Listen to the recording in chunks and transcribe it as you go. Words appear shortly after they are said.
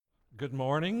Good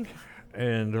morning,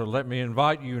 and let me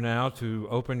invite you now to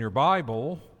open your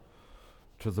Bible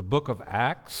to the book of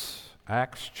Acts,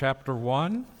 Acts chapter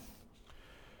 1.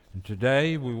 And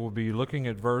today we will be looking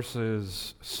at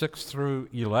verses 6 through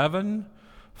 11,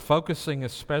 focusing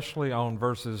especially on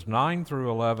verses 9 through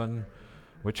 11,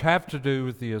 which have to do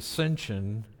with the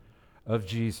ascension of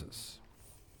Jesus.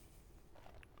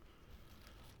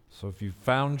 So if you've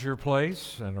found your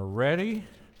place and are ready,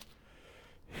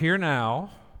 hear now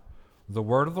the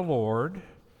word of the Lord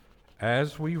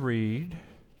as we read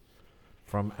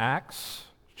from Acts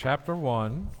chapter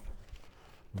 1,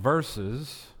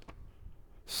 verses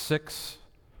 6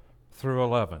 through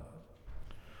 11.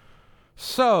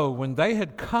 So when they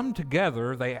had come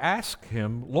together, they asked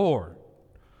him, "Lord,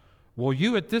 will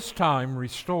you at this time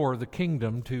restore the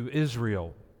kingdom to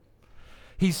Israel?"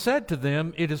 He said to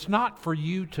them, "It is not for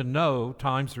you to know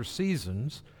times or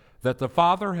seasons that the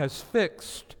Father has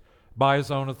fixed by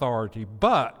his own authority,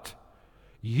 but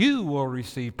you will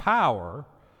receive power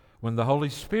when the Holy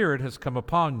Spirit has come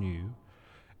upon you,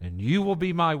 and you will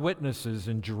be my witnesses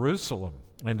in Jerusalem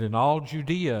and in all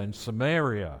Judea and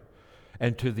Samaria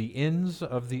and to the ends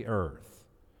of the earth."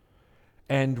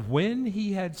 And when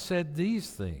he had said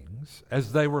these things,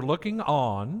 as they were looking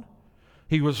on,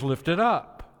 he was lifted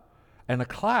up, and a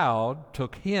cloud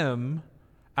took him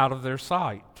out of their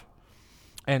sight.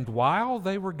 And while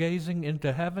they were gazing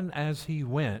into heaven as he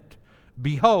went,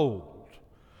 behold,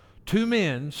 two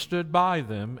men stood by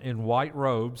them in white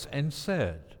robes and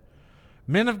said,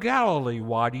 "Men of Galilee,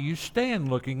 why do you stand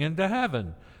looking into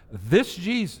heaven? This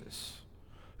Jesus,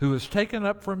 who is taken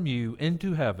up from you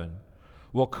into heaven,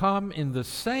 will come in the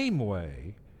same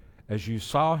way as you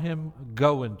saw him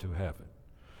go into heaven."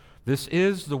 This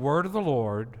is the word of the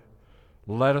Lord.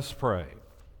 Let us pray.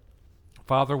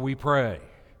 Father, we pray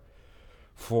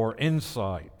for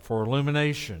insight, for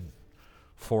illumination,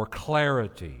 for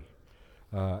clarity.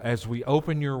 As we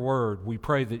open your word, we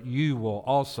pray that you will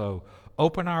also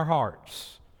open our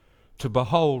hearts to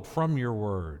behold from your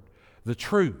word the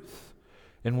truth.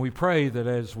 And we pray that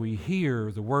as we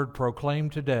hear the word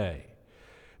proclaimed today,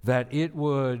 that it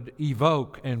would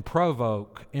evoke and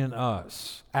provoke in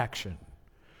us action.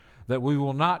 That we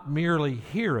will not merely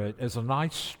hear it as a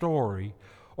nice story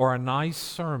or a nice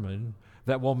sermon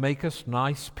that will make us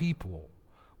nice people.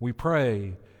 We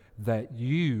pray that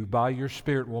you, by your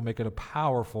Spirit, will make it a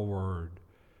powerful word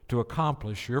to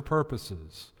accomplish your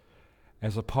purposes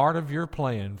as a part of your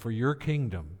plan for your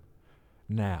kingdom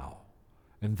now.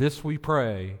 And this we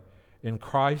pray in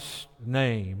Christ's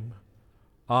name.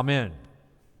 Amen.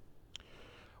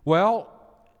 Well,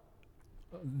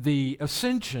 the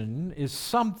ascension is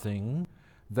something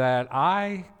that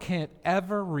I can't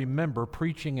ever remember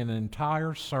preaching an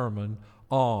entire sermon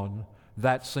on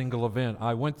that single event.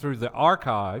 I went through the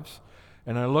archives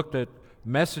and I looked at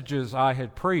messages I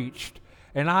had preached,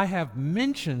 and I have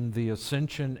mentioned the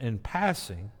ascension in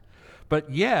passing, but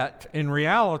yet, in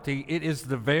reality, it is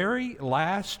the very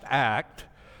last act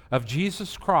of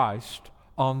Jesus Christ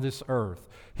on this earth,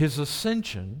 his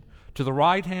ascension to the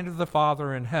right hand of the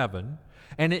Father in heaven.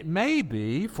 And it may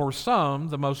be, for some,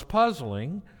 the most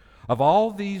puzzling of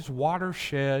all these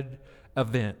watershed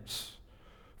events.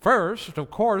 First,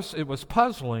 of course, it was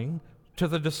puzzling to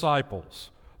the disciples,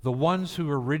 the ones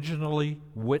who originally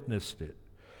witnessed it.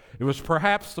 It was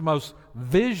perhaps the most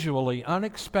visually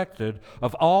unexpected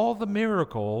of all the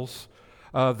miracles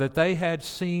that they had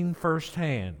seen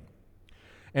firsthand.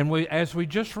 And as we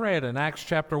just read in Acts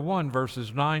chapter 1,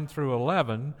 verses 9 through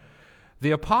 11,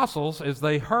 the apostles, as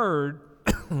they heard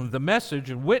the message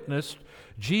and witnessed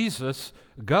Jesus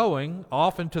going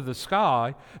off into the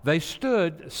sky, they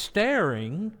stood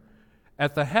staring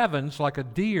at the heavens like a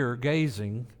deer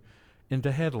gazing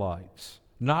into headlights,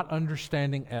 not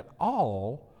understanding at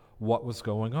all what was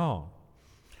going on.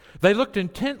 They looked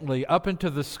intently up into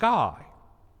the sky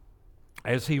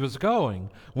as he was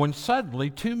going, when suddenly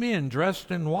two men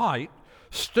dressed in white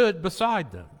stood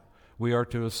beside them. We are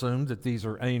to assume that these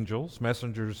are angels,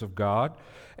 messengers of God.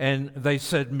 And they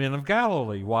said, "Men of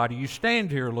Galilee, why do you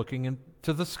stand here looking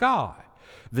into the sky?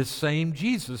 This same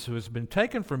Jesus who has been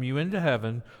taken from you into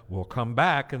heaven will come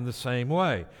back in the same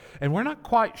way." And we're not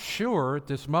quite sure at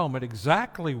this moment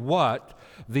exactly what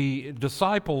the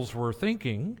disciples were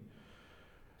thinking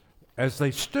as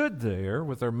they stood there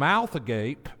with their mouth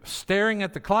agape, staring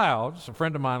at the clouds. A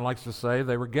friend of mine likes to say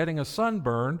they were getting a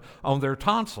sunburn on their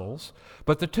tonsils,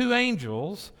 but the two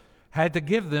angels had to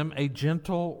give them a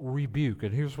gentle rebuke.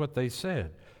 And here's what they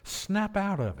said: "Snap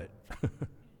out of it.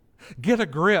 Get a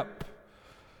grip.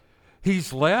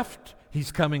 He's left,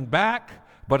 he's coming back,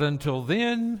 but until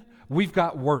then, we've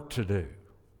got work to do.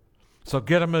 So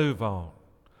get a move on."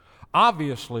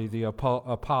 Obviously, the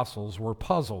apostles were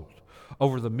puzzled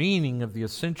over the meaning of the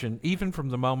ascension even from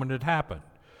the moment it happened.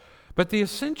 But the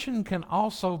ascension can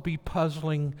also be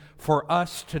puzzling for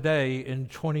us today in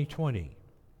 2020.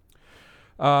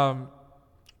 And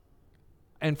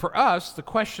for us, the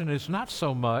question is not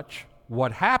so much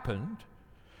what happened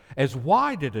as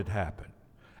why did it happen?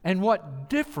 And what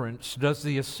difference does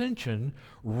the ascension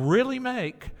really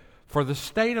make for the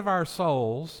state of our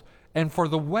souls and for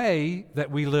the way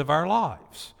that we live our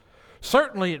lives?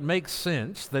 Certainly it makes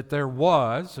sense that there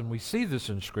was, and we see this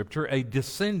in Scripture, a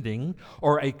descending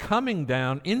or a coming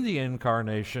down in the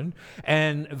incarnation,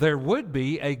 and there would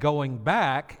be a going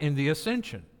back in the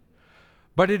ascension.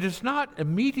 But it is not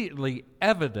immediately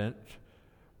evident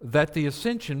that the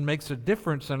ascension makes a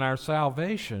difference in our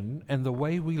salvation and the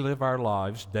way we live our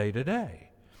lives day to day.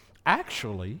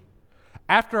 Actually,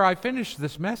 after I finish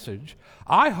this message,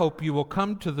 I hope you will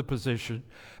come to the position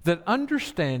that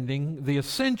understanding the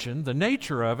ascension, the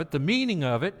nature of it, the meaning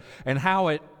of it, and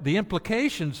the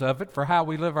implications of it for how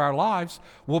we live our lives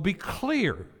will be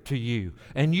clear to you.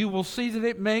 And you will see that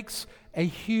it makes a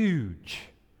huge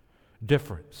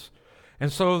difference.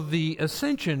 And so the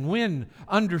ascension, when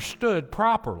understood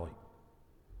properly,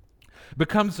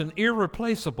 becomes an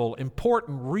irreplaceable,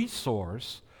 important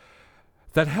resource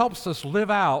that helps us live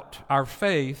out our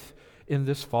faith in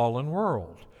this fallen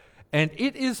world. And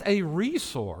it is a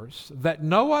resource that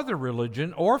no other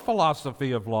religion or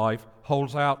philosophy of life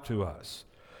holds out to us.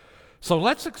 So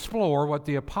let's explore what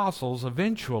the apostles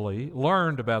eventually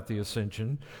learned about the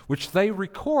ascension, which they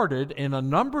recorded in a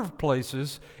number of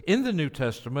places in the New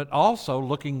Testament, also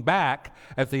looking back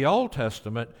at the Old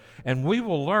Testament, and we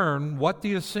will learn what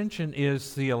the ascension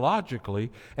is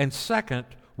theologically, and second,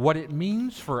 what it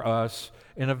means for us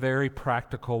in a very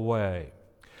practical way.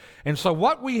 And so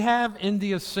what we have in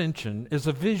the ascension is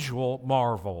a visual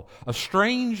marvel, a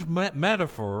strange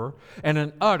metaphor, and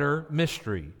an utter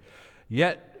mystery.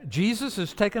 Yet Jesus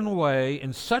is taken away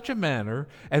in such a manner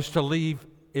as to leave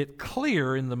it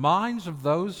clear in the minds of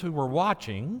those who were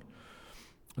watching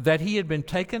that he had been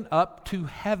taken up to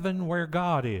heaven where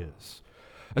God is.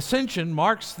 Ascension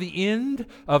marks the end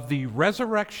of the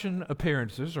resurrection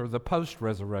appearances, or the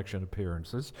post-resurrection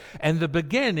appearances, and the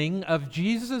beginning of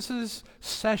Jesus'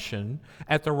 session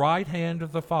at the right hand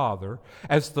of the Father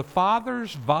as the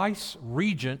Father's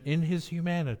vice-regent in his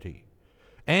humanity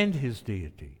and his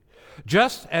deity.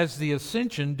 Just as the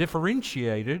ascension is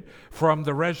differentiated from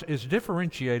the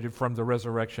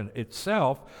resurrection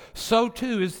itself, so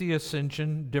too is the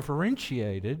ascension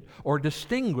differentiated or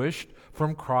distinguished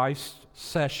from Christ's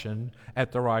session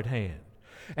at the right hand.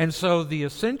 And so the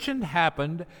ascension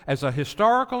happened as a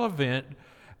historical event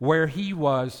where he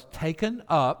was taken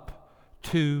up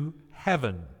to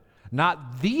heaven.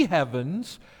 Not the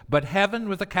heavens, but heaven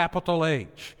with a capital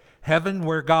H. Heaven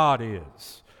where God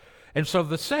is. And so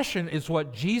the session is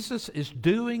what Jesus is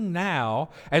doing now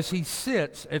as he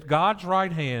sits at God's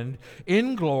right hand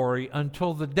in glory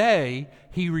until the day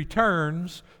he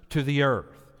returns to the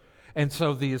earth. And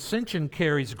so the ascension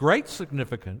carries great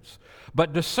significance,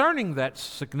 but discerning that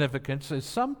significance is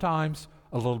sometimes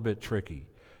a little bit tricky.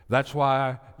 That's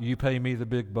why you pay me the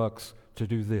big bucks to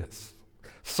do this.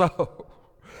 So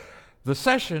the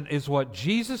session is what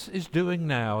Jesus is doing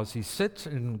now as he sits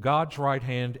in God's right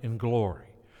hand in glory.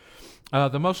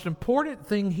 The most important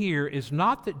thing here is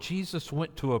not that Jesus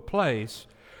went to a place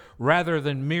rather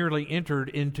than merely entered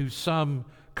into some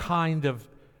kind of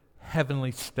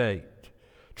heavenly state.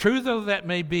 True though that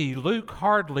may be, Luke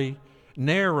hardly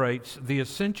narrates the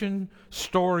ascension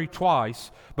story twice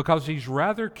because he's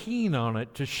rather keen on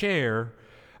it to share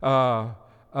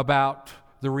about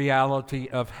the reality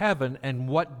of heaven and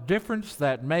what difference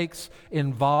that makes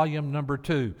in volume number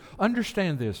 2.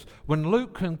 Understand this. When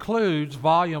Luke concludes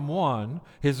volume 1,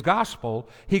 his gospel,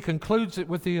 he concludes it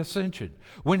with the ascension.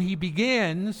 When he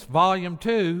begins volume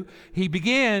 2, he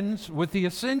begins with the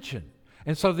ascension.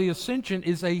 And so the ascension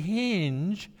is a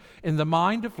hinge in the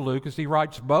mind of Luke as he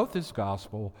writes both his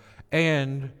gospel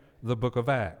and the book of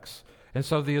Acts. And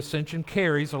so the ascension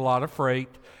carries a lot of freight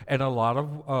and a lot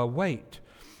of weight.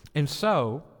 And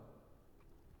so,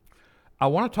 I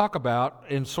want to talk about,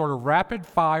 in sort of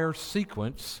rapid-fire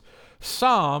sequence,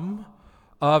 some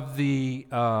of the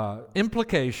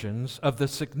implications of the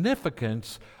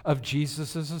significance of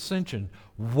Jesus' ascension.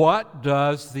 What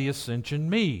does the ascension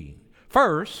mean?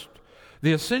 First,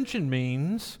 the ascension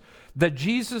means that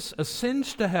Jesus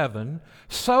ascends to heaven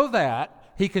so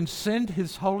that he can send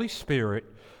his Holy Spirit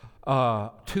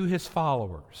to his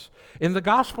followers. In the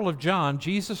Gospel of John,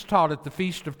 Jesus taught at the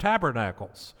Feast of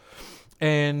Tabernacles,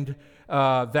 and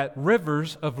that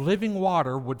rivers of living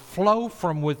water would flow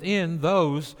from within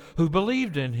those who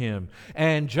believed in him.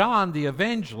 And John the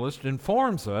evangelist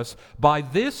informs us, by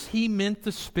this he meant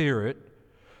the Spirit,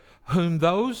 whom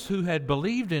those who had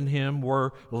believed in him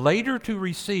were later to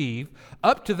receive.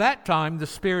 Up to that time the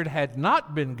Spirit had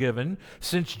not been given,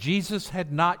 since Jesus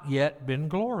had not yet been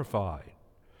glorified.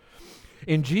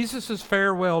 In Jesus'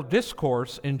 farewell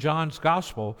discourse in John's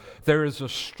Gospel, there is a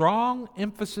strong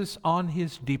emphasis on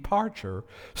his departure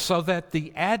so that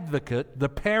the advocate, the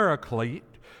Paraclete,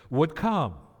 would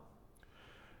come.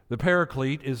 The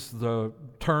Paraclete is the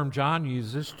term John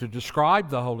uses to describe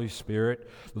the Holy Spirit,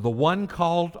 the one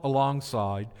called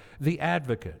alongside the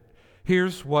advocate.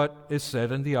 Here's what is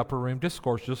said in the upper room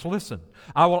discourse. Just listen.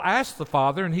 I will ask the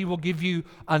Father, and he will give you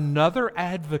another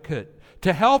advocate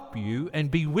to help you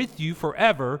and be with you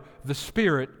forever, the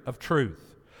Spirit of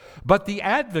truth. But the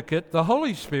advocate, the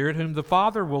Holy Spirit, whom the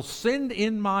Father will send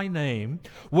in my name,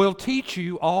 will teach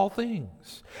you all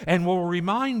things and will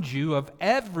remind you of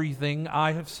everything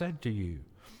I have said to you.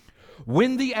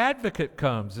 When the advocate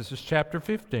comes, this is chapter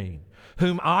 15,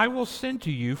 whom I will send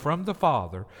to you from the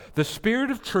Father, the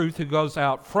Spirit of truth who goes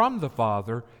out from the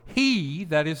Father, he,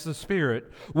 that is the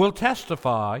Spirit, will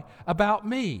testify about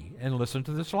me. And listen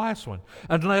to this last one.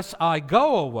 Unless I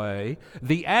go away,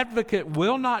 the advocate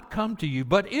will not come to you.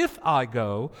 But if I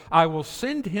go, I will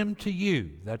send him to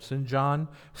you. That's in John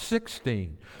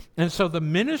 16. And so the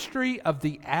ministry of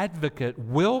the advocate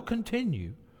will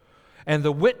continue. And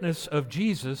the witness of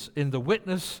Jesus in the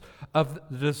witness of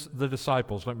the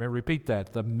disciples. Let me repeat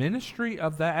that. The ministry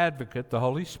of the advocate, the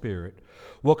Holy Spirit,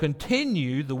 will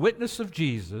continue the witness of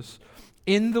Jesus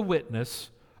in the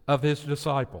witness of his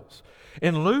disciples.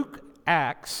 In Luke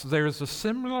Acts, there's a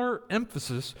similar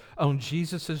emphasis on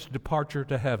Jesus' departure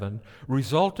to heaven,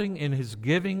 resulting in his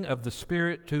giving of the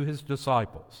Spirit to his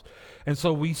disciples. And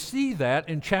so we see that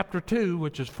in chapter 2,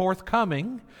 which is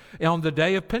forthcoming on the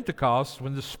day of Pentecost,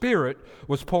 when the Spirit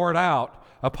was poured out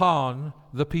upon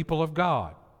the people of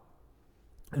God.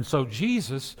 And so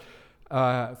Jesus,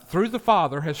 through the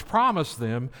Father, has promised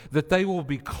them that they will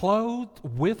be clothed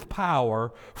with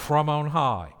power from on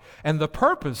high. And the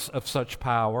purpose of such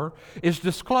power is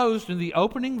disclosed in the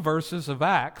opening verses of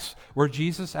Acts, where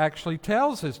Jesus actually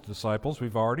tells his disciples,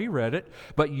 we've already read it,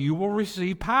 but you will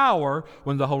receive power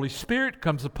when the Holy Spirit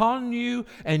comes upon you,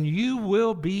 and you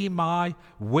will be my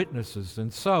witnesses.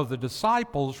 And so the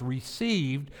disciples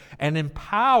received an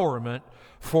empowerment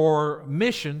for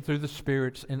mission through the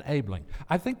Spirit's enabling.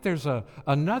 I think there's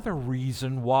another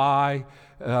reason why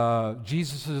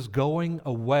Jesus is going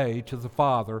away to the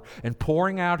Father and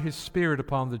pouring out his Spirit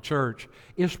upon the church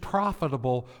is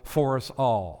profitable for us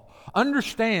all.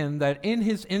 Understand that in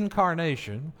his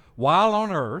incarnation, while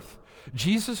on earth,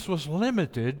 Jesus was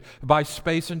limited by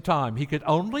space and time. He could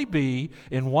only be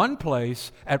in one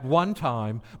place at one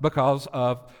time because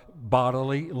of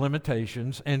bodily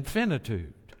limitations and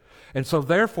finitude. And so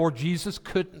therefore Jesus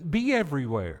couldn't be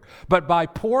everywhere. But by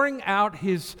pouring out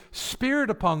his Spirit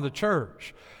upon the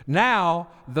church, now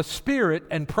the Spirit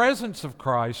and presence of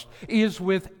Christ is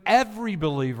with every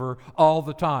believer all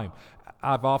the time.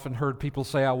 I've often heard people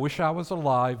say, I wish I was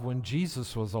alive when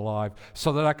Jesus was alive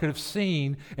so that I could have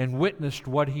seen and witnessed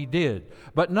what he did.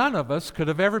 But none of us could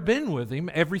have ever been with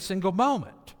him every single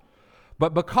moment.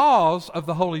 But because of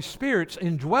the Holy Spirit's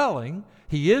indwelling,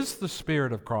 he is the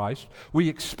Spirit of Christ, we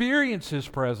experience his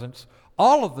presence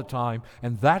all of the time,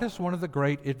 and that is one of the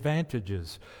great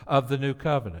advantages of the new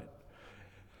covenant.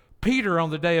 Peter, on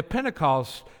the day of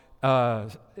Pentecost,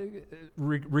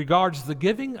 regards the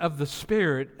giving of the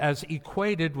Spirit as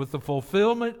equated with the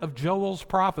fulfillment of Joel's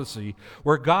prophecy,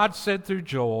 where God said through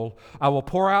Joel, I will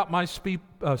pour out my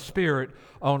Spirit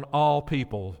on all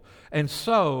people. And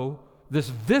so this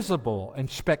visible and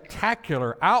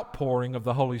spectacular outpouring of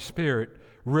the Holy Spirit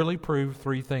really proved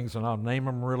three things, and I'll name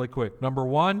them really quick. Number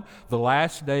one, the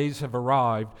last days have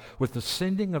arrived with the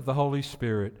sending of the Holy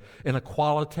Spirit in a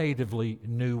qualitatively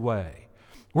new way.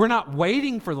 We're not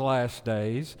waiting for the last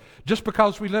days. Just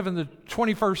because we live in the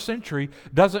 21st century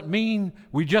doesn't mean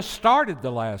we just started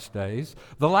the last days.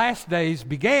 The last days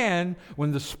began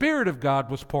when the Spirit of God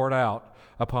was poured out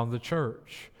upon the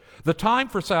church. The time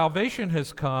for salvation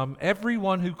has come.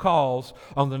 Everyone who calls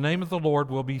on the name of the Lord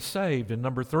will be saved. And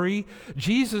number three,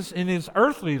 Jesus in his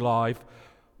earthly life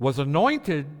was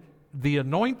anointed, the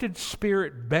anointed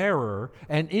Spirit bearer,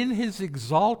 and in his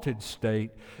exalted state,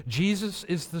 Jesus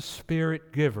is the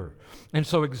Spirit giver. And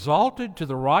so exalted to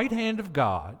the right hand of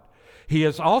God, he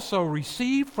has also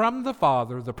received from the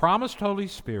Father the promised Holy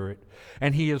Spirit,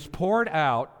 and he has poured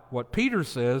out what Peter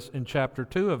says in chapter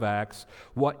 2 of Acts,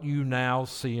 what you now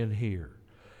see and hear.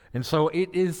 And so it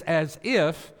is as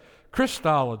if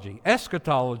Christology,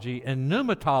 eschatology, and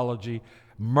pneumatology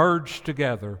merged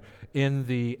together in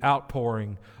the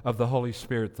outpouring of the Holy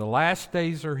Spirit. The last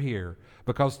days are here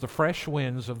because the fresh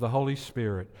winds of the Holy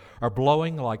Spirit are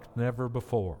blowing like never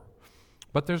before.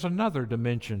 But there's another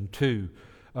dimension to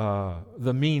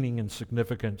the meaning and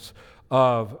significance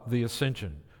of the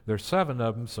ascension. There's 7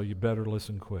 of them, so you better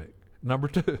listen quick. Number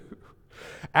 2,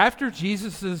 after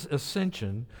Jesus'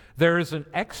 ascension, there is an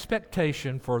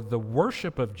expectation for the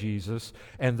worship of Jesus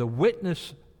and the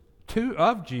witness to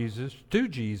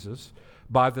Jesus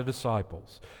by the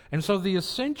disciples. And so the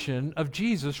ascension of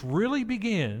Jesus really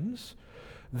begins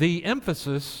the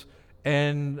emphasis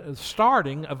and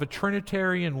starting of a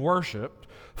Trinitarian worship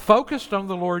focused on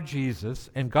the Lord Jesus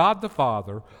and God the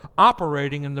Father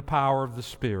operating in the power of the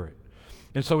Spirit.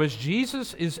 And so as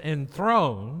Jesus is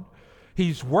enthroned,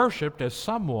 he's worshiped as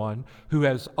someone who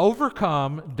has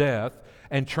overcome death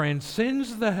and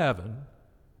transcends the heaven.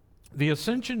 The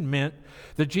ascension meant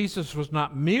that Jesus was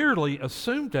not merely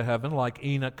assumed to heaven like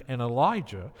Enoch and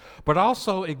Elijah, but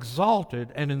also exalted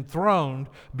and enthroned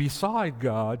beside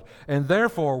God, and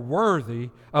therefore worthy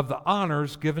of the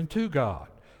honors given to God.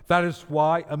 That is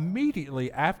why immediately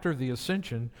after the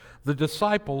ascension, the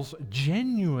disciples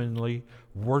genuinely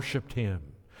worshiped him,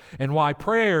 and why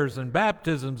prayers and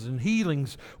baptisms and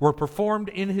healings were performed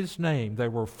in his name. They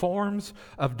were forms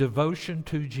of devotion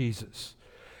to Jesus.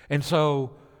 And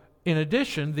so, in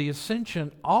addition, the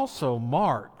ascension also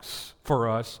marks for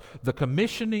us the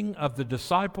commissioning of the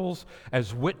disciples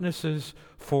as witnesses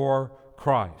for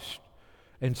Christ.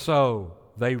 And so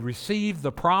they receive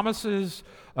the promises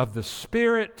of the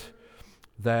Spirit,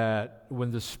 that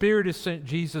when the Spirit is sent,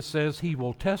 Jesus says, he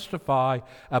will testify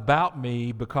about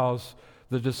me. Because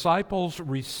the disciples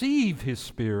receive his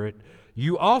Spirit,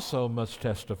 you also must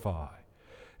testify.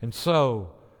 And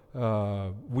so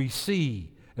we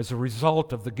see, as a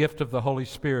result of the gift of the Holy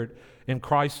Spirit in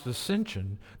Christ's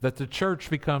ascension, that the church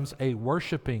becomes a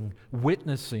worshiping,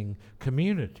 witnessing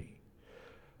community.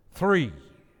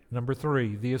 Number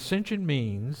 3, the ascension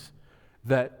means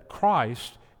that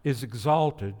Christ is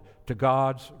exalted to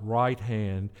God's right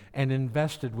hand and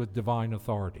invested with divine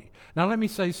authority. Now let me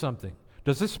say something.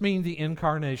 Does this mean the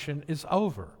incarnation is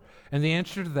over? And the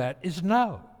answer to that is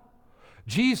no.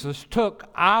 Jesus took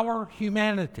our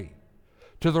humanity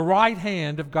to the right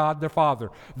hand of God the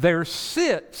Father. There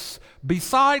sits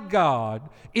beside God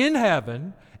in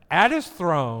heaven at his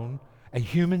throne a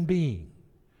human being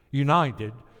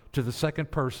united to the second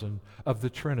person of the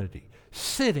Trinity,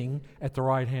 sitting at the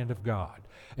right hand of God.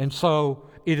 And so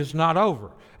it is not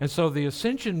over. And so the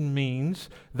ascension means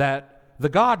that the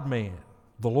God-man,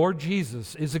 the Lord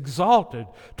Jesus, is exalted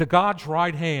to God's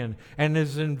right hand and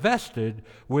is invested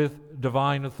with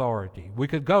divine authority. We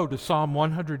could go to Psalm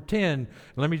 110.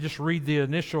 Let me just read the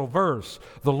initial verse.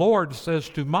 The Lord says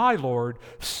to my Lord,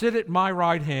 sit at my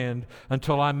right hand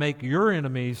until I make your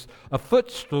enemies a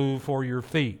footstool for your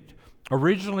feet.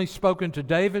 Originally spoken to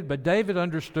David, but David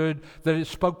understood that it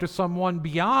spoke to someone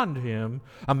beyond him,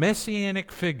 a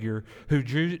messianic figure who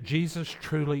Jesus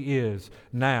truly is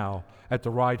now at the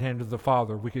right hand of the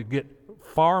Father. We could get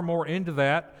far more into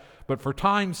that, but for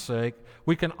time's sake,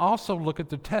 we can also look at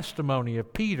the testimony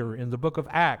of Peter in the book of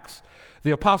Acts,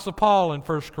 the Apostle Paul in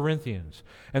 1 Corinthians,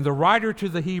 and the writer to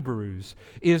the Hebrews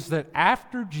is that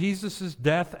after Jesus'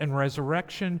 death and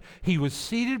resurrection, he was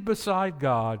seated beside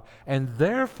God and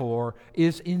therefore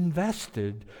is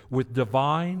invested with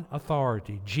divine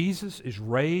authority. Jesus is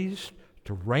raised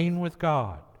to reign with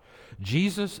God.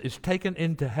 Jesus is taken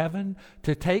into heaven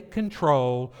to take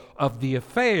control of the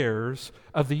affairs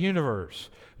of the universe.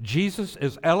 Jesus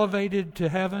is elevated to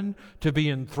heaven to be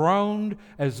enthroned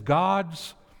as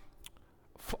God's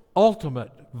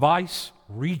ultimate vice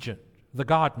regent, the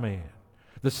God-man,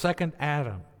 the second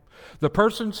Adam. The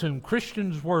persons whom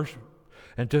Christians worship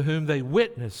and to whom they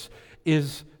witness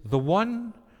is the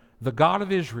one the God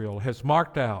of Israel has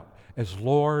marked out as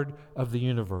Lord of the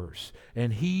universe.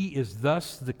 And he is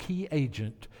thus the key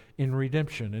agent in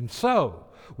redemption. And so,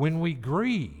 when we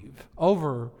grieve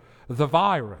over the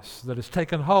virus that has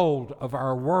taken hold of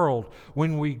our world,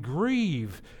 when we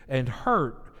grieve and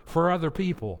hurt for other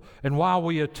people, and while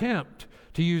we attempt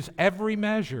to use every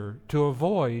measure to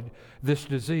avoid this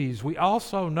disease, we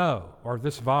also know, or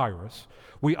this virus,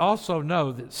 we also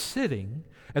know that sitting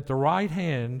at the right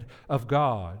hand of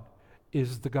God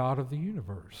is the God of the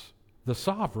universe, the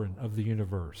sovereign of the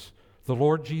universe, the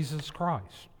Lord Jesus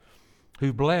Christ,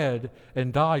 who bled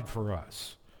and died for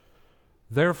us.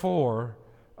 Therefore,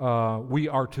 we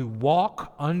are to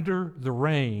walk under the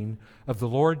reign of the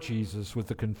Lord Jesus with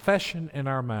the confession in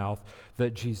our mouth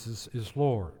that Jesus is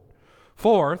Lord.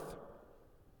 Fourth,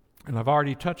 and I've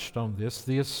already touched on this,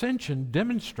 the ascension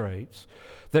demonstrates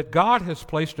that God has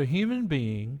placed a human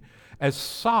being as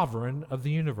sovereign of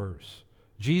the universe.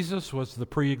 Jesus was the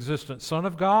pre-existent Son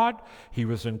of God. He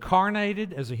was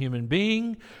incarnated as a human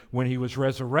being. When he was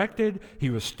resurrected,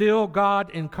 he was still God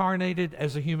incarnated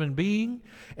as a human being,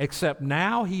 except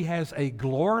now he has a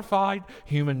glorified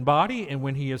human body, and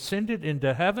when he ascended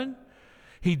into heaven,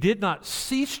 he did not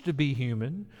cease to be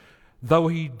human. Though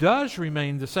he does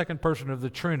remain the second person of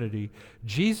the Trinity,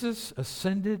 Jesus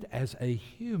ascended as a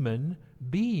human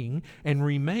being and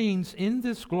remains in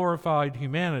this glorified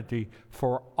humanity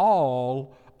for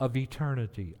all of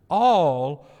eternity.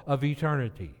 All of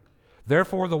eternity.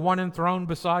 Therefore, the one enthroned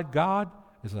beside God,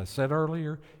 as I said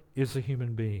earlier, is a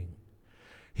human being.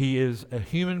 He is a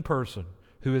human person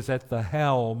who is at the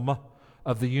helm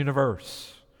of the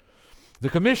universe. The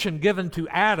commission given to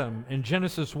Adam in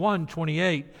Genesis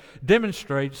 1:28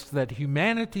 demonstrates that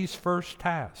humanity's first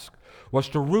task was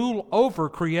to rule over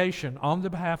creation on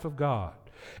the behalf of God.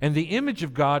 And the image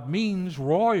of God means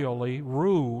royally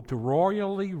rule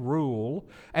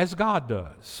as God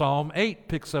does. Psalm 8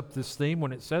 picks up this theme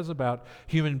when it says about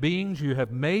human beings, you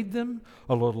have made them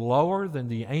a little lower than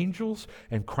the angels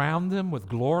and crowned them with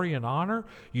glory and honor.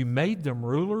 You made them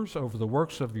rulers over the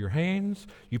works of your hands.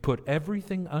 You put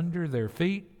everything under their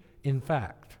feet. In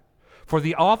fact, for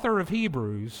the author of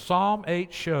Hebrews, Psalm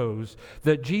 8 shows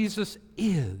that Jesus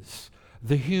is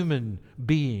the human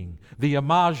being, the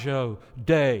imago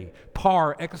Dei,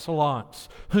 par excellence,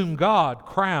 whom God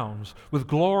crowns with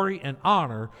glory and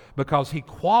honor because he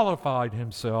qualified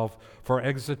himself for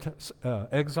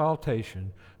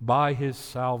exaltation by his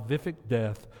salvific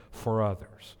death for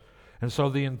others. And so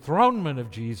the enthronement of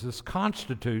Jesus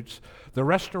constitutes the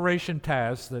restoration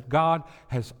task that God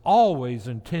has always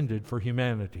intended for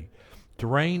humanity, to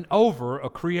reign over a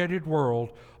created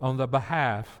world on the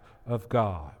behalf of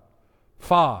God.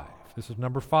 5, this is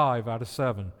number 5 out of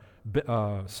 7,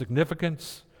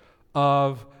 significance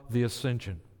of the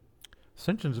ascension.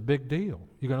 Ascension's a big deal.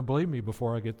 You're going to believe me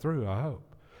before I get through, I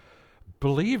hope.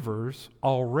 Believers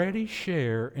already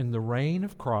share in the reign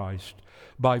of Christ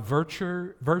by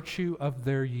virtue of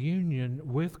their union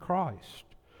with Christ.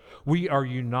 We are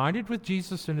united with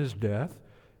Jesus in his death,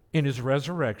 in his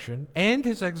resurrection, and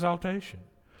his exaltation.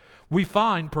 We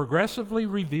find progressively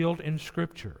revealed in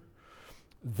Scripture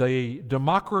the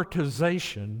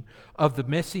democratization of the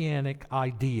messianic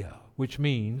idea, which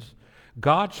means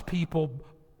God's people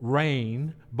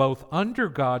reign both under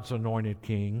God's anointed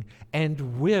king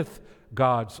and with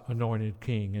God's anointed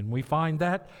king. And we find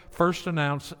that first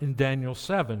announced in Daniel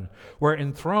 7, where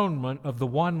enthronement of the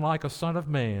one like a son of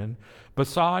man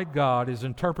beside God is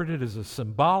interpreted as a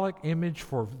symbolic image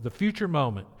for the future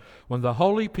moment when the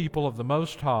holy people of the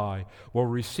Most High will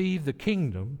receive the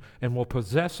kingdom and will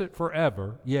possess it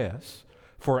forever, yes,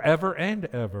 forever and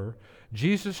ever.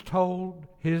 Jesus told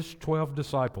his 12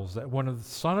 disciples that when the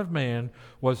Son of Man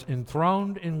was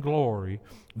enthroned in glory,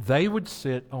 they would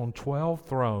sit on 12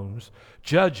 thrones,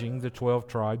 judging the 12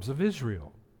 tribes of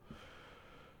Israel.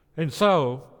 And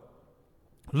so,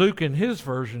 Luke in his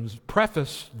versions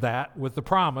prefaced that with the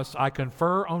promise, I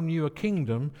confer on you a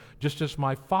kingdom just as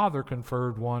my Father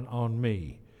conferred one on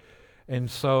me.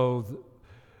 And so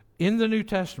in the New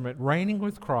Testament, reigning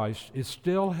with Christ is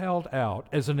still held out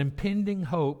as an impending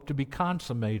hope to be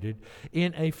consummated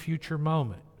in a future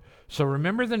moment. So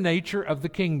remember the nature of the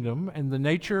kingdom and the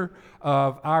nature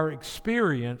of our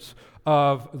experience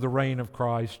of the reign of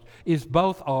Christ is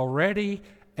both already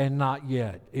and not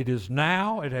yet. It is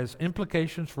now, it has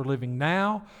implications for living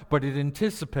now, but it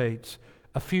anticipates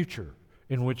a future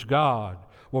in which God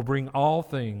will bring all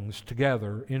things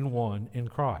together in one in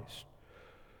Christ.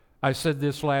 I said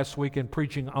this last week in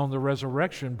preaching on the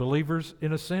resurrection. Believers,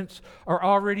 in a sense, are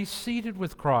already seated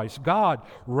with Christ. God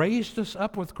raised us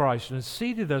up with Christ and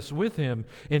seated us with him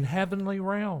in heavenly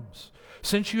realms.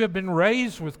 Since you have been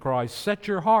raised with Christ, set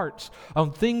your hearts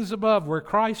on things above where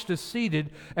Christ is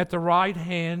seated at the right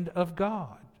hand of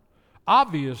God.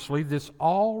 Obviously, this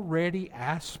already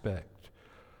aspect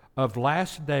of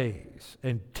last days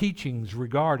and teachings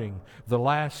regarding the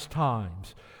last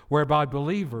times, whereby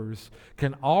believers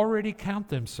can already count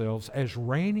themselves as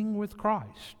reigning with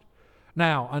Christ.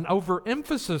 Now, an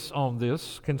overemphasis on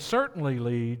this can certainly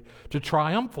lead to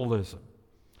triumphalism.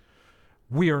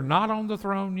 We are not on the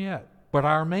throne yet, but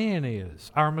our man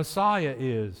is, our Messiah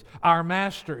is, our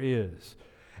Master is.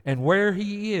 And where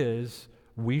he is,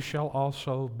 we shall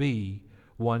also be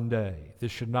one day.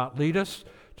 This should not lead us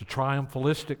to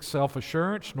triumphalistic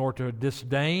self-assurance, nor to a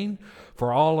disdain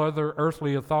for all other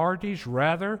earthly authorities.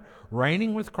 Rather,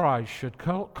 reigning with Christ should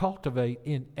cultivate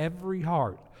in every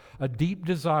heart a deep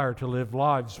desire to live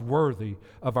lives worthy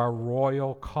of our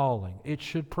royal calling. It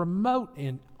should promote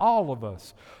in all of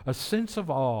us a sense of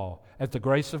awe at the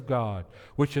grace of God,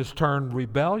 which has turned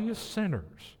rebellious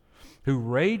sinners who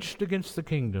raged against the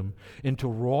kingdom into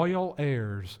royal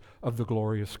heirs of the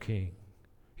glorious King.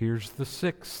 Here's the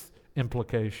sixth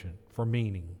implication for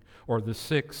meaning, or the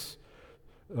sixth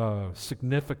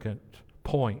significant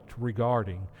point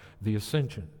regarding the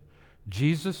ascension.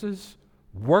 Jesus'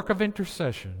 work of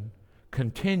intercession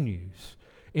continues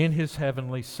in his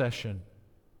heavenly session.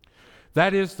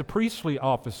 That is, the priestly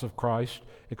office of Christ,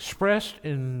 expressed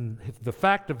in the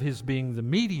fact of his being the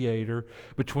mediator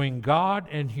between God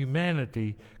and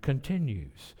humanity,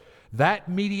 continues. That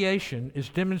mediation is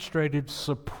demonstrated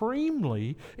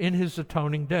supremely in his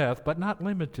atoning death, but not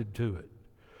limited to it.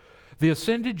 The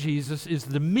ascended Jesus is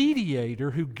the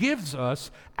mediator who gives us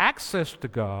access to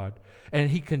God, and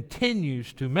he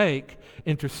continues to make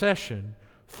intercession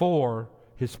for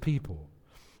his people.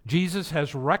 Jesus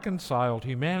has reconciled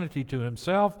humanity to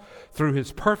himself through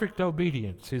his perfect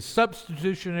obedience, his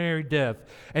substitutionary death,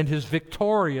 and his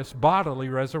victorious bodily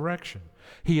resurrection.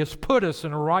 He has put us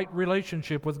in a right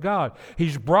relationship with God.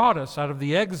 He's brought us out of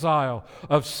the exile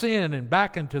of sin and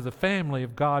back into the family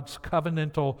of God's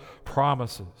covenantal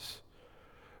promises.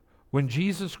 When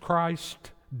Jesus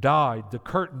Christ died, the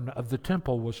curtain of the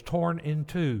temple was torn in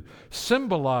two,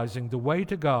 symbolizing the way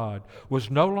to God was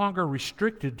no longer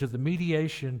restricted to the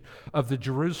mediation of the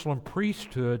Jerusalem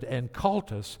priesthood and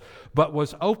cultus, but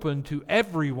was open to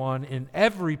everyone in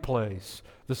every place.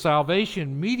 The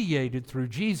salvation mediated through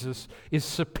Jesus is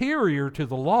superior to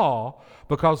the law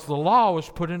because the law was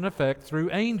put in effect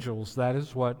through angels. That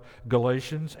is what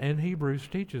Galatians and Hebrews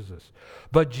teaches us.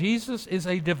 But Jesus is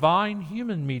a divine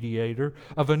human mediator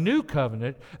of a new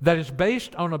covenant that is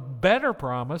based on a better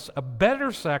promise, a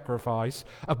better sacrifice,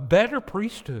 a better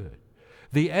priesthood.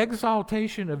 The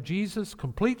exaltation of Jesus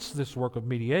completes this work of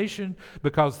mediation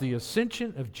because the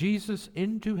ascension of Jesus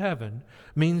into heaven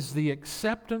means the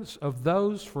acceptance of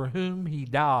those for whom he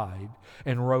died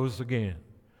and rose again.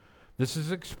 This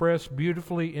is expressed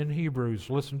beautifully in Hebrews.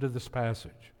 Listen to this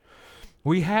passage.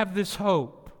 We have this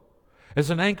hope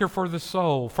as an anchor for the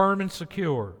soul, firm and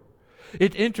secure.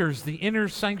 It enters the inner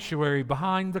sanctuary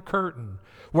behind the curtain,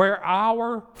 where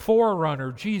our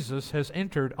forerunner, Jesus, has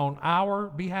entered on our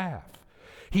behalf.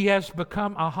 He has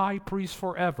become a high priest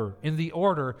forever in the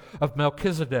order of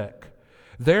Melchizedek.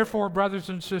 Therefore, brothers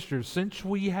and sisters, since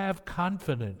we have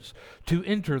confidence to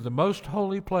enter the most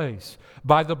holy place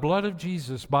by the blood of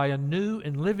Jesus, by a new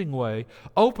and living way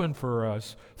open for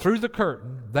us through the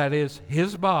curtain, that is,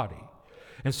 his body,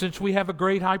 and since we have a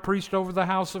great high priest over the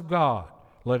house of God,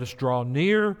 let us draw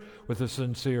near with a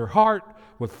sincere heart,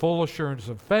 with full assurance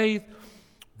of faith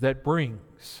that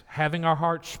brings, having our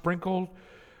hearts sprinkled,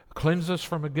 cleanse us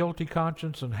from a guilty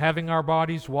conscience, and having our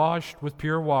bodies washed with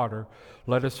pure water,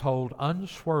 let us hold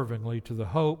unswervingly to the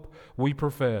hope we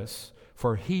profess,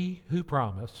 for he who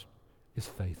promised is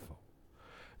faithful.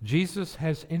 Jesus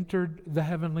has entered the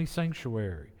heavenly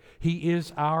sanctuary. He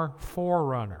is our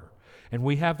forerunner, and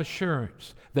we have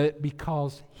assurance that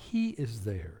because he is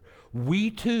there,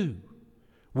 we too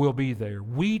will be there.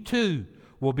 We too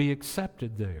will be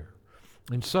accepted there.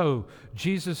 And so,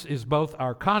 Jesus is both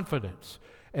our confidence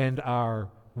and our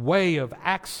way of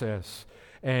access.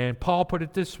 And Paul put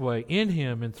it this way: in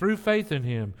him and through faith in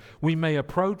him, we may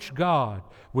approach God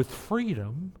with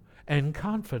freedom and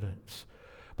confidence.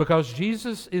 Because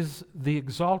Jesus is the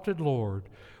exalted Lord,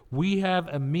 we have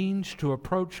a means to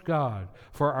approach God,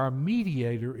 for our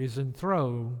mediator is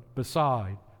enthroned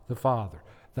beside the Father.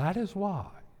 That is why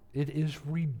it is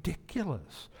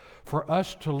ridiculous for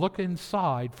us to look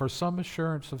inside for some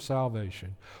assurance of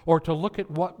salvation, or to look at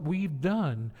what we've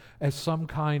done as some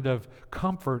kind of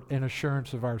comfort and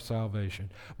assurance of our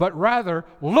salvation. But rather,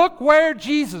 look where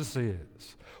Jesus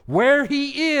is. Where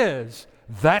he is,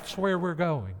 that's where we're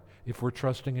going if we're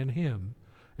trusting in him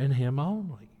and him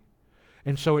only.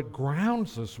 And so it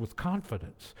grounds us with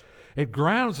confidence. It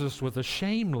grounds us with a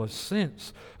shameless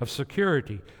sense of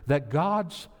security that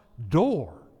God's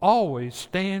door always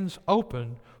stands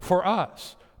open for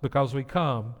us because we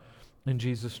come in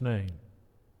Jesus' name.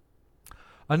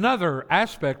 Another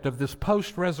aspect of this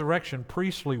post-resurrection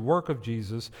priestly work of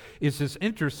Jesus is his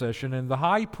intercession, and the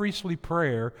high priestly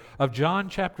prayer of John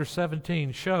chapter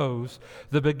 17 shows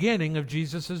the beginning of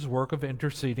Jesus' work of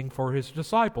interceding for his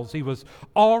disciples. He was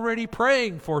already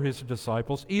praying for his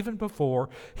disciples even before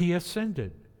he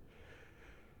ascended.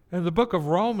 And the book of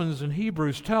Romans and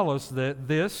Hebrews tell us that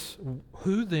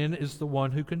who then is the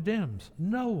one who condemns?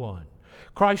 No one.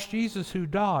 Christ Jesus, who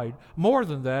died, more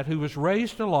than that, who was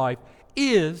raised to life,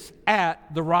 is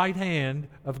at the right hand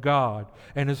of God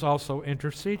and is also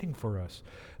interceding for us.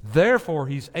 Therefore,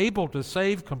 he's able to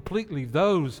save completely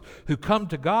those who come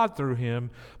to God through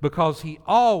him, because he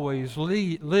always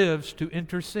lives to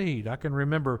intercede. I can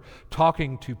remember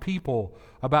talking to people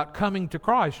about coming to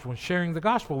Christ when sharing the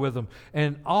gospel with them,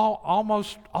 and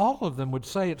almost all of them would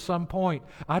say at some point,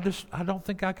 I don't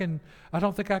think I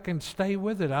can stay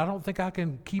with it. I don't think I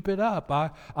can keep it up.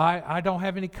 I don't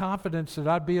have any confidence that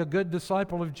I'd be a good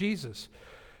disciple of Jesus.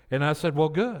 And I said, well,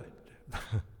 good.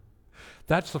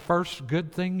 That's the first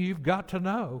good thing you've got to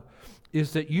know,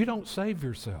 is that you don't save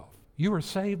yourself. You are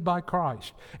saved by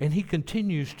Christ, and he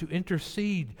continues to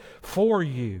intercede for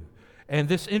you. And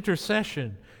this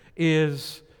intercession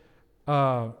is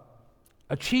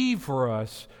achieved for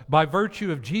us by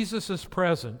virtue of Jesus'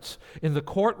 presence in the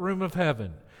courtroom of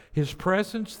heaven. His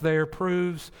presence there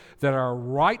proves that our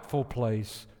rightful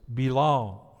place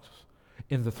belongs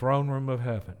in the throne room of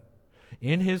heaven.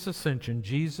 In his ascension,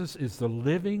 Jesus is the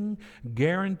living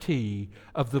guarantee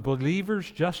of the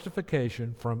believer's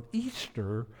justification from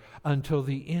Easter until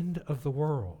the end of the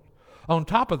world. On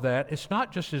top of that, it's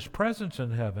not just his presence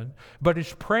in heaven, but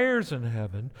his prayers in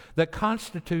heaven that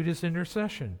constitute his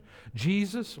intercession.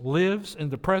 Jesus lives in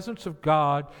the presence of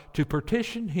God to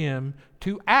petition him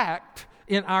to act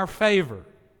in our favor.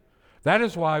 That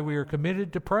is why we are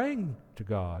committed to praying to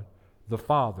God, the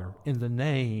Father, in the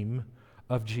name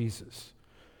of Jesus.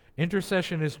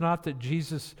 Intercession is not that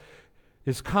Jesus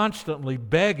is constantly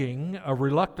begging a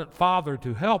reluctant Father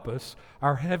to help us.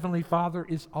 Our Heavenly Father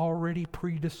is already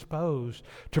predisposed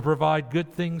to provide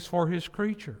good things for his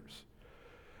creatures.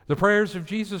 The prayers of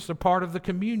Jesus are part of the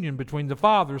communion between the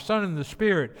Father, Son, and the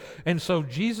Spirit. And so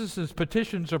Jesus'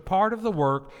 petitions are part of the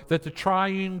work that the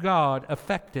triune God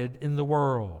effected in the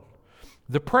world.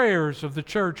 The prayers of the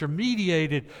church are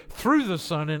mediated through the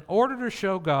Son in order to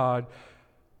show God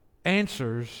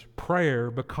answers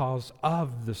prayer because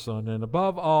of the Son. And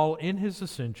above all, in his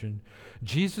ascension,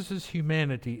 Jesus'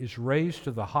 humanity is raised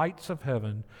to the heights of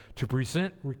heaven to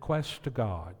present requests to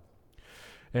God.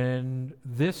 And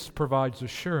this provides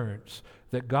assurance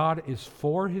that God is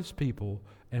for his people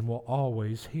and will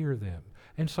always hear them.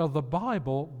 And so the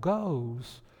Bible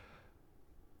goes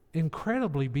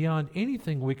incredibly beyond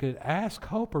anything we could ask,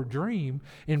 hope, or dream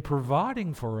in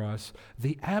providing for us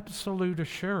the absolute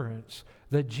assurance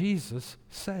that Jesus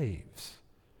saves.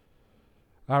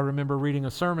 I remember reading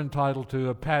a sermon title to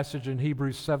a passage in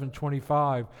Hebrews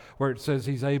 7:25 where it says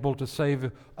he's able to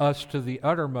save us to the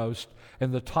uttermost,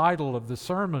 and the title of the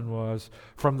sermon was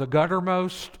From the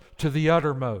Guttermost to the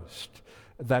Uttermost.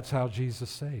 That's how Jesus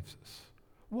saves us.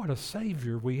 What a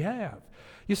Savior we have.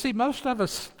 You see, most of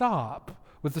us stop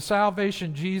with the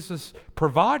salvation Jesus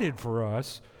provided for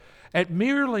us at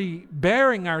merely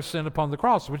bearing our sin upon the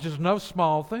cross, which is no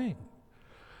small thing.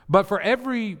 But for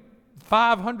every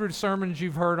 500 sermons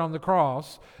you've heard on the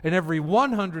cross and every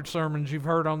 100 sermons you've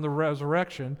heard on the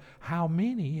resurrection, how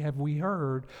many have we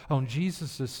heard on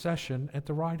Jesus' session at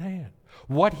the right hand?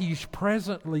 What he's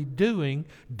presently doing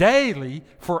daily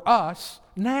for us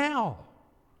now.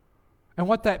 And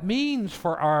what that means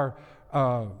for our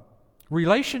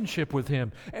relationship with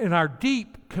him and our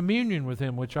deep communion with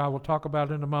him, which I will talk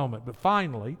about in a moment. But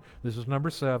finally, this is number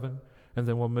 7, and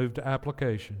then we'll move to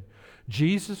application.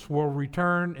 Jesus will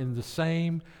return in the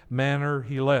same manner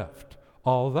he left,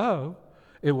 although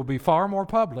it will be far more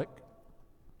public.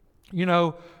 You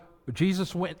know,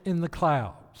 Jesus went in the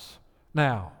clouds.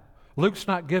 Now, Luke's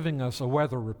not giving us a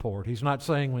weather report. He's not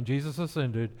saying when Jesus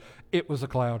ascended, it was a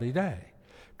cloudy day.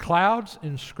 Clouds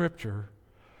in Scripture,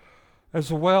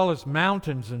 as well as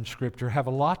mountains in Scripture, have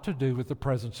a lot to do with the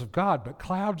presence of God, but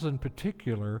clouds in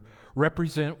particular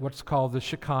represent what's called the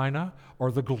Shekinah,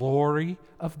 or the glory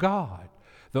of God.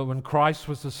 That when Christ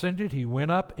was ascended, he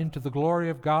went up into the glory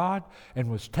of God and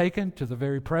was taken to the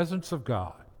very presence of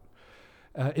God.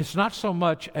 It's not so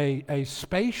much a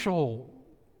spatial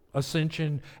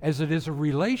ascension as it is a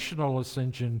relational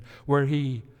ascension where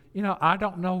he, I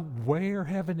don't know where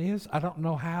heaven is. I don't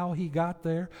know how he got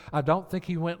there. I don't think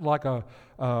he went like a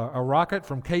rocket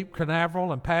from Cape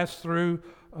Canaveral and passed through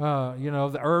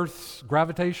the Earth's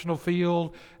gravitational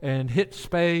field and hit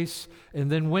space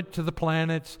and then went to the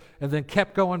planets and then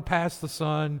kept going past the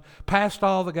sun, past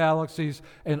all the galaxies,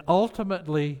 and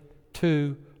ultimately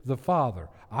to the Father.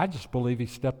 I just believe he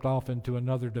stepped off into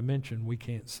another dimension we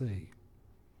can't see,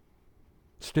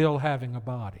 still having a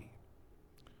body.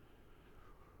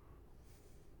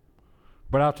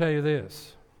 But I'll tell you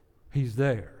this, he's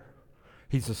there.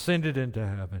 He's ascended into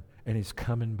heaven, and he's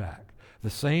coming back. The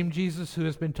same Jesus who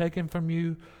has been taken from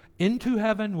you into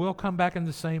heaven will come back in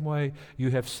the same way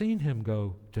you have seen him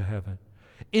go to heaven.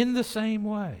 in the same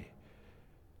way.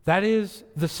 That is,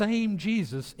 the same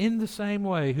Jesus in the same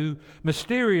way who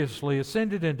mysteriously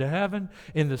ascended into heaven,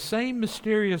 in the same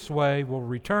mysterious way will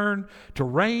return to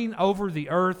reign over the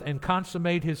earth and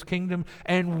consummate his kingdom,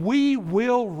 and we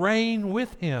will reign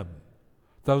with him,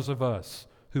 those of us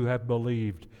who have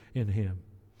believed in him.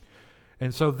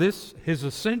 And so his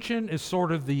ascension is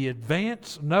sort of the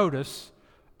advance notice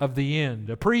of the end,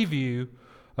 a preview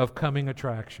of coming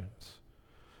attractions.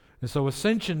 And so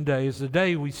Ascension Day is the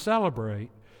day we celebrate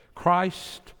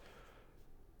Christ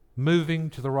moving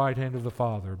to the right hand of the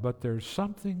Father. But there's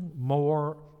something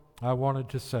more I wanted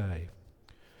to say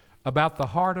about the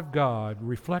heart of God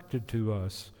reflected to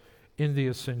us in the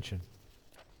Ascension.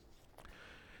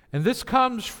 And this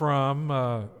comes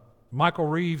from Michael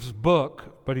Reeves'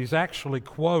 book, but he's actually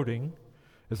quoting,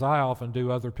 as I often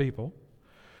do, other people.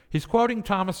 He's quoting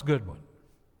Thomas Goodwin.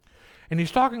 And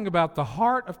he's talking about the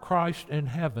heart of Christ in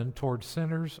heaven toward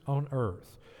sinners on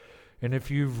earth. And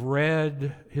if you've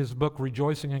read his book,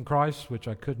 Rejoicing in Christ, which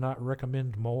I could not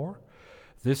recommend more,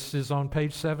 this is on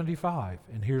page 75.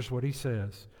 And here's what he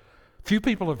says. Few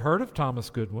people have heard of Thomas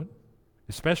Goodwin,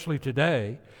 especially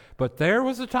today, but there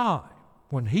was a time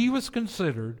when he was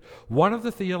considered one of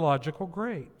the theological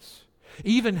greats,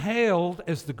 even hailed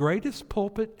as the greatest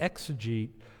pulpit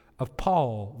exegete of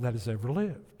Paul that has ever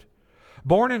lived.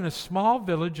 Born in a small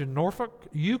village in Norfolk,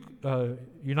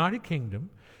 United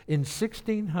Kingdom, in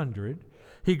 1600,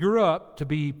 he grew up to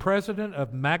be president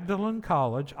of Magdalen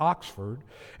College, Oxford,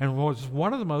 and was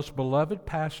one of the most beloved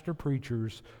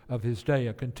pastor-preachers of his day,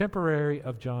 a contemporary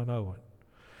of John Owen.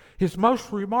 His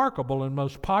most remarkable and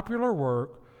most popular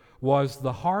work was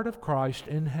The Heart of Christ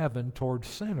in Heaven Toward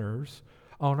Sinners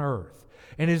on Earth.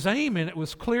 And his aim in it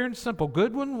was clear and simple.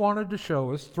 Goodwin wanted to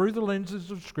show us, through the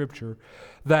lenses of Scripture,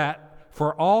 that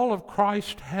for all of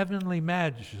Christ's heavenly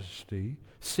majesty,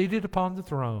 seated upon the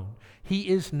throne, he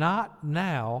is not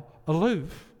now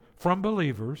aloof from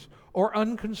believers or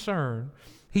unconcerned.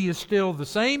 He is still the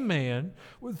same man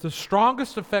with the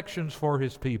strongest affections for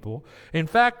his people. In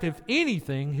fact, if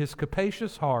anything, his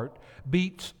capacious heart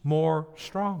beats more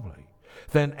strongly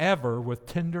than ever with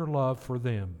tender love for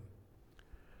them.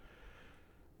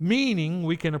 Meaning,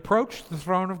 we can approach the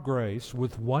throne of grace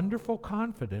with wonderful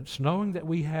confidence, knowing that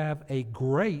we have a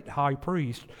great high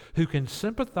priest who can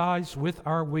sympathize with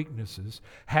our weaknesses,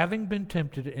 having been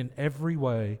tempted in every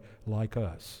way like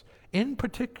us. In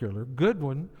particular,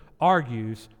 Goodwin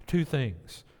argues two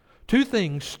things. Two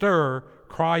things stir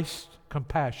Christ's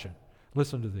compassion.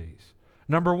 Listen to these.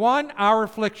 Number one, our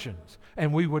afflictions.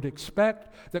 And we would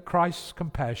expect that Christ's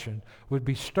compassion would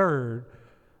be stirred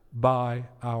by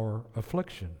our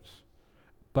afflictions.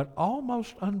 But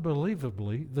almost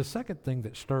unbelievably, the second thing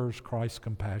that stirs Christ's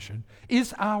compassion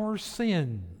is our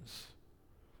sins.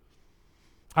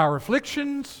 Our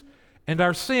afflictions and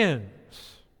our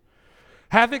sins.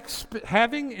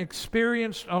 Having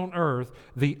experienced on earth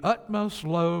the utmost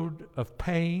load of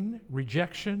pain,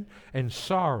 rejection, and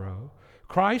sorrow,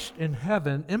 Christ in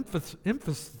heaven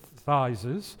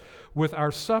emphasizes with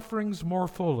our sufferings more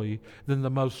fully than the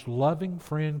most loving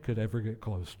friend could ever get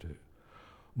close to.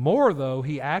 More, though,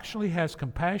 he actually has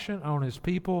compassion on his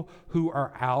people who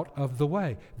are out of the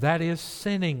way. That is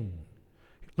sinning.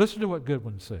 Listen to what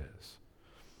Goodwin says.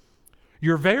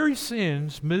 Your very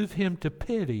sins move him to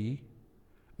pity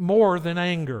more than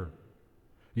anger.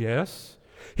 Yes,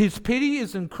 his pity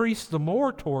is increased the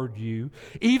more toward you,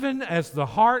 even as the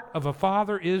heart of a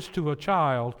father is to a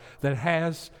child that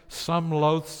has some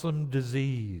loathsome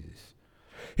disease.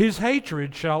 His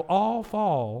hatred shall all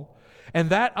fall, and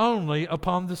that only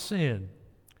upon the sin,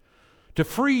 to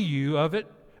free you of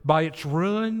it by its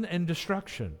ruin and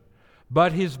destruction.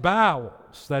 But his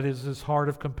bowels, that is his heart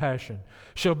of compassion,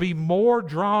 shall be more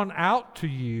drawn out to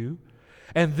you,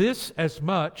 and this as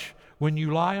much when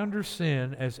you lie under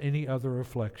sin as any other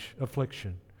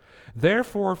affliction.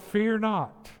 Therefore fear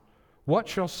not. What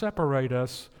shall separate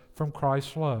us from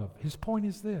Christ's love? His point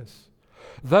is this.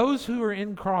 Those who are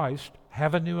in Christ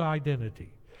have a new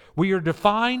identity. We are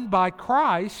defined by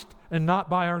Christ and not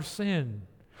by our sin.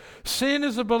 Sin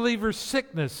is a believer's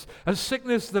sickness, a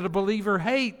sickness that a believer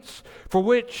hates,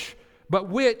 but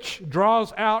which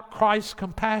draws out Christ's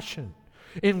compassion.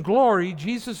 In glory,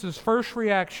 Jesus' first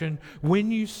reaction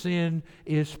when you sin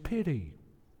is pity.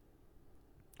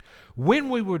 When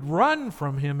we would run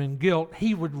from him in guilt,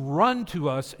 he would run to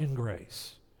us in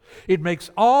grace. It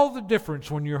makes all the difference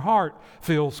when your heart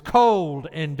feels cold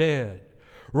and dead.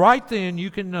 Right then, you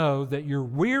can know that your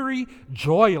weary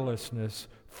joylessness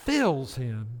fills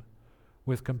him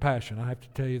with compassion. I have to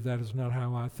tell you, that is not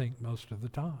how I think most of the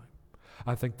time.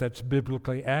 I think that's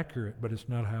biblically accurate, but it's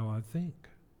not how I think.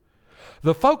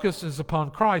 The focus is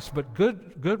upon Christ, but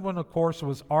Goodwin, of course,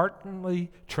 was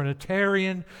ardently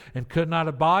Trinitarian and could not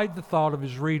abide the thought of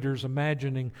his readers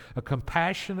imagining a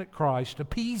compassionate Christ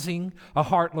appeasing a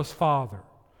heartless Father.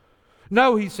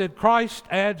 No, he said, Christ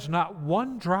adds not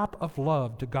one drop of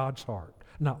love to God's heart.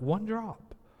 Not one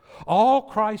drop. All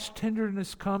Christ's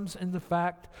tenderness comes in the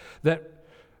fact that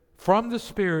from the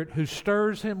Spirit who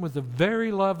stirs him with the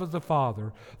very love of the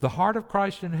Father, the heart of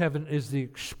Christ in heaven is the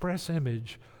express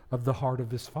image of the heart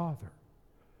of his Father.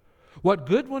 What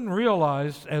Goodwin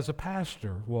realized as a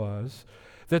pastor was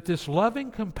that this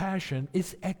loving compassion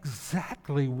is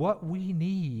exactly what we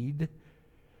need,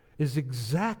 is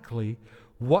exactly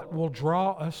what will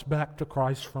draw us back to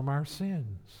Christ from our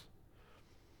sins.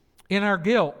 In our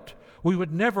guilt, we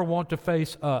would never want to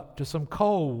face up to some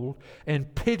cold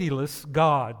and pitiless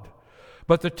God.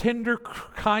 But the tender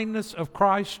kindness of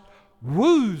Christ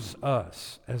woos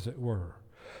us, as it were.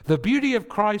 The beauty of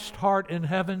Christ's heart in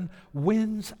heaven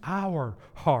wins our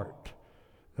heart.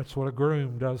 That's what a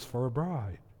groom does for a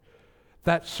bride.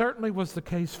 That certainly was the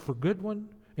case for Goodwin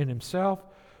in himself,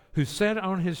 who said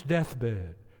on his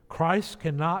deathbed, Christ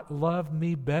cannot love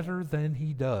me better than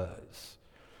he does.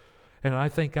 And I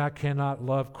think I cannot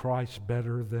love Christ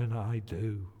better than I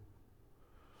do.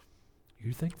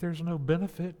 You think there's no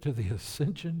benefit to the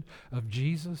ascension of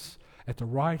Jesus at the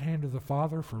right hand of the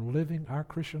Father for living our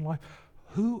Christian life?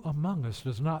 Who among us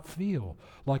does not feel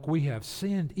like we have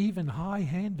sinned even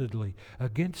high-handedly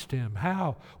against him?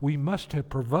 How we must have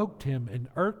provoked him and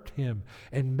irked him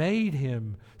and made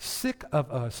him sick of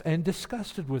us and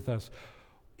disgusted with us.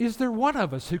 Is there one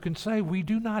of us who can say we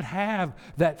do not have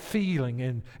that feeling?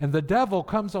 And the devil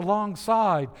comes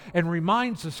alongside and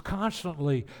reminds us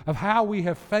constantly of how we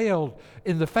have failed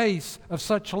in the face of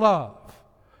such love.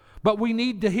 But we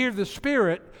need to hear the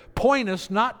Spirit point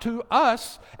us not to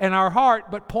us and our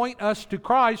heart, but point us to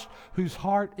Christ, whose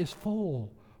heart is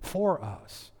full for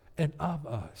us and of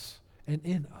us and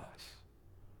in us.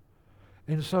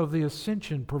 And so the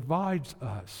ascension provides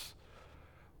us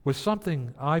with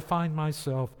something I find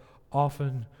myself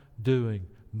often doing.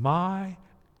 My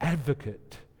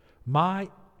advocate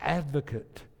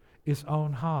is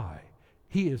on high.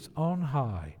 He is on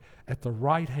high at the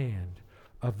right hand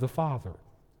of the Father.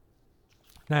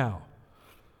 Now,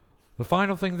 the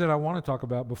final thing that I want to talk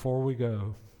about before we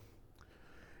go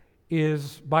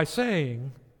is by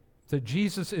saying that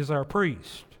Jesus is our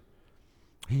priest.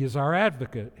 He is our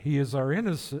advocate. He is our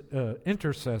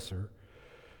intercessor.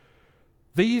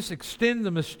 These extend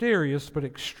the mysterious but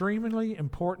extremely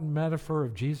important metaphor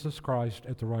of Jesus Christ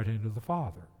at the right hand of the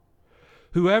Father.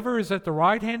 Whoever is at the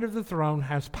right hand of the throne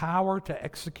has power to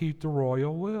execute the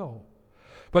royal will.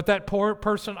 But that poor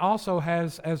person also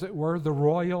has, as it were, the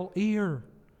royal ear.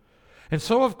 And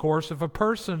so, of course, if a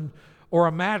person or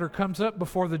a matter comes up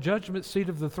before the judgment seat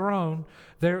of the throne,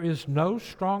 there is no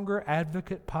stronger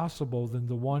advocate possible than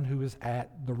the one who is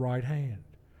at the right hand.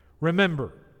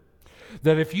 Remember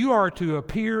that if you are to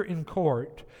appear in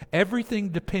court, everything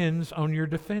depends on your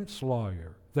defense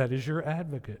lawyer. That is your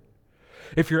advocate.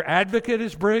 If your advocate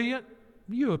is brilliant,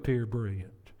 you appear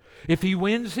brilliant. If he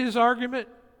wins his argument,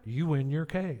 you win your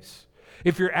case.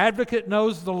 If your advocate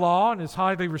knows the law and is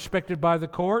highly respected by the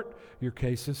court, your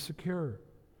case is secure.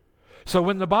 So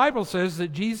when the Bible says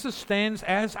that Jesus stands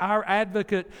as our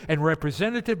advocate and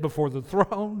representative before the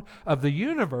throne of the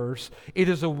universe, it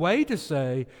is a way to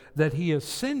say that he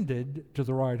ascended to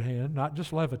the right hand, not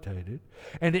just levitated.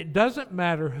 And it doesn't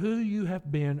matter who you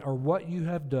have been or what you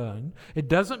have done. It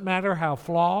doesn't matter how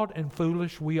flawed and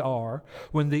foolish we are.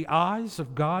 When the eyes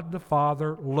of God the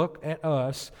Father look at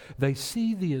us, they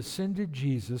see the ascended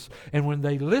Jesus. And when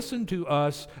they listen to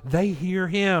us, they hear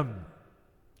him.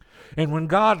 And when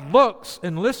God looks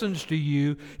and listens to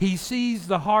you, he sees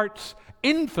the heart's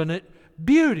infinite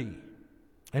beauty.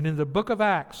 And in the book of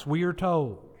Acts, we are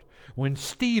told, when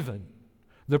Stephen,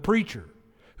 the preacher,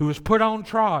 who was put on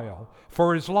trial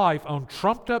for his life on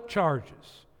trumped-up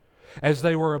charges, as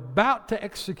they were about to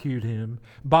execute him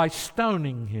by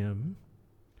stoning him,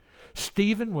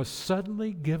 Stephen was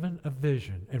suddenly given a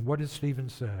vision. And what did Stephen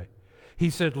say? He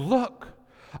said, "Look,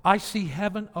 I see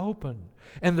heaven open,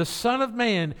 and the Son of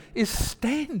Man is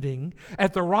standing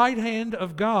at the right hand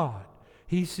of God."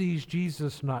 He sees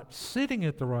Jesus not sitting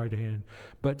at the right hand,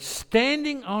 but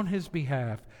standing on his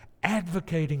behalf,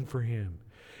 advocating for him.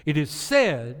 It is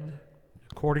said,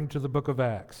 according to the book of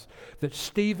Acts, that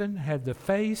Stephen had the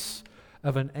face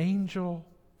of an angel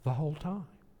the whole time.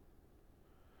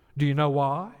 Do you know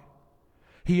why?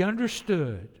 He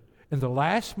understood in the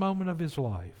last moment of his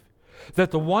life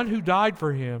that the one who died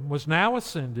for him was now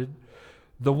ascended,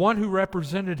 the one who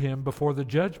represented him before the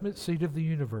judgment seat of the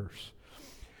universe.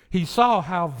 He saw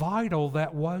how vital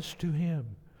that was to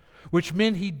him, which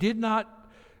meant he did not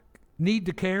need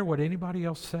to care what anybody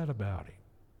else said about him.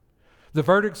 The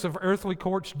verdicts of earthly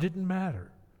courts didn't matter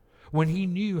when he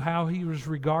knew how he was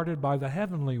regarded by the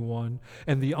heavenly one,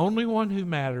 and the only one who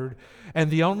mattered, and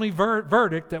the only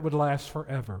verdict that would last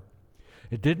forever.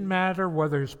 It didn't matter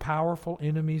whether his powerful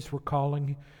enemies were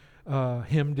calling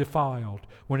him defiled,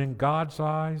 when in God's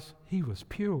eyes he was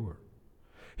pure.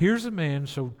 Here's a man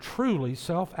so truly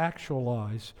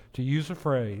self-actualized, to use a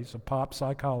phrase of pop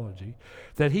psychology,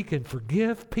 that he can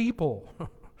forgive people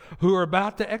who are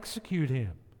about to execute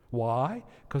him. Why?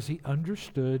 Because he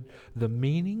understood the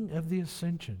meaning of the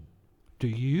ascension. Do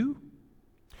you?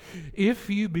 If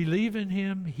you believe in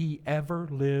him, he ever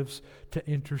lives to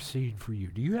intercede for you.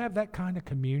 Do you have that kind of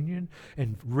communion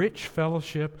and rich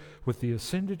fellowship with the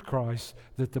ascended Christ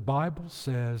that the Bible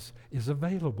says is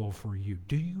available for you?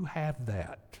 Do you have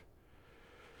that?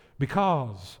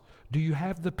 Because do you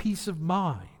have the peace of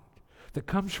mind that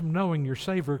comes from knowing your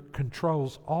Savior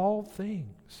controls all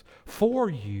things for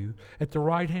you at the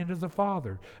right hand of the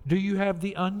Father? Do you have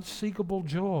the unspeakable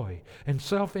joy and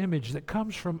self-image that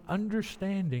comes from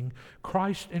understanding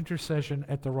Christ's intercession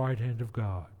at the right hand of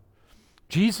God?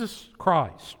 Jesus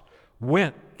Christ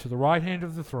went to the right hand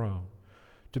of the throne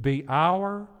to be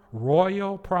our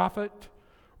royal prophet,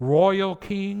 royal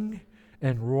king,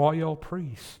 and royal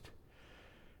priest.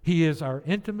 He is our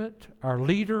intimate, our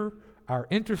leader, our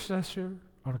intercessor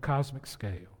on a cosmic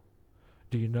scale.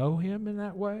 Do you know him in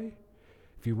that way?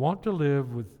 If you want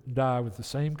to die with the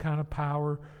same kind of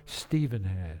power Stephen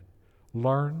had,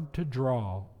 learn to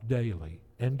draw daily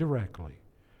and directly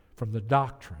from the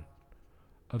doctrine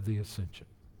of the ascension.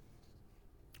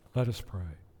 Let us pray.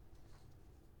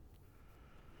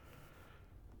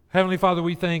 Heavenly Father,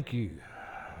 we thank you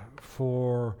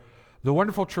for the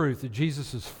wonderful truth that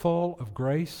Jesus is full of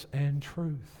grace and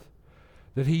truth,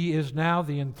 that he is now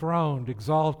the enthroned,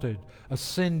 exalted,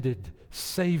 ascended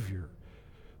Savior,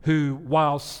 who,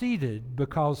 while seated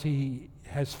because he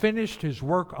has finished his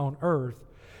work on earth,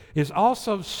 is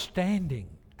also standing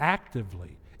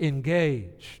actively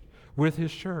engaged with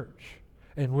his church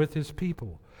and with his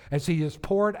people as he has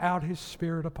poured out his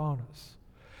Spirit upon us,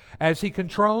 as he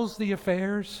controls the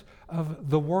affairs of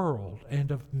the world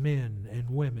and of men and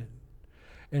women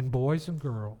and boys and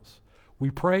girls. We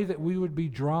pray that we would be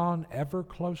drawn ever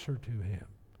closer to him.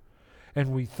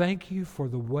 And we thank you for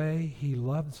the way he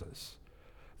loves us,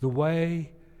 the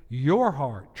way your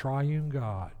heart, triune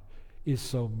God, is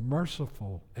so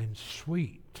merciful and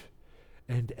sweet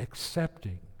and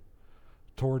accepting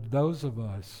toward those of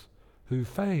us who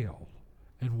fail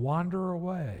and wander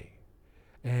away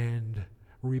and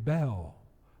rebel.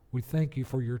 We thank you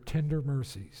for your tender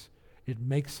mercies. It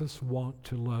makes us want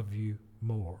to love you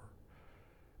more.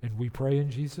 And we pray in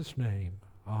Jesus' name,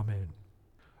 amen.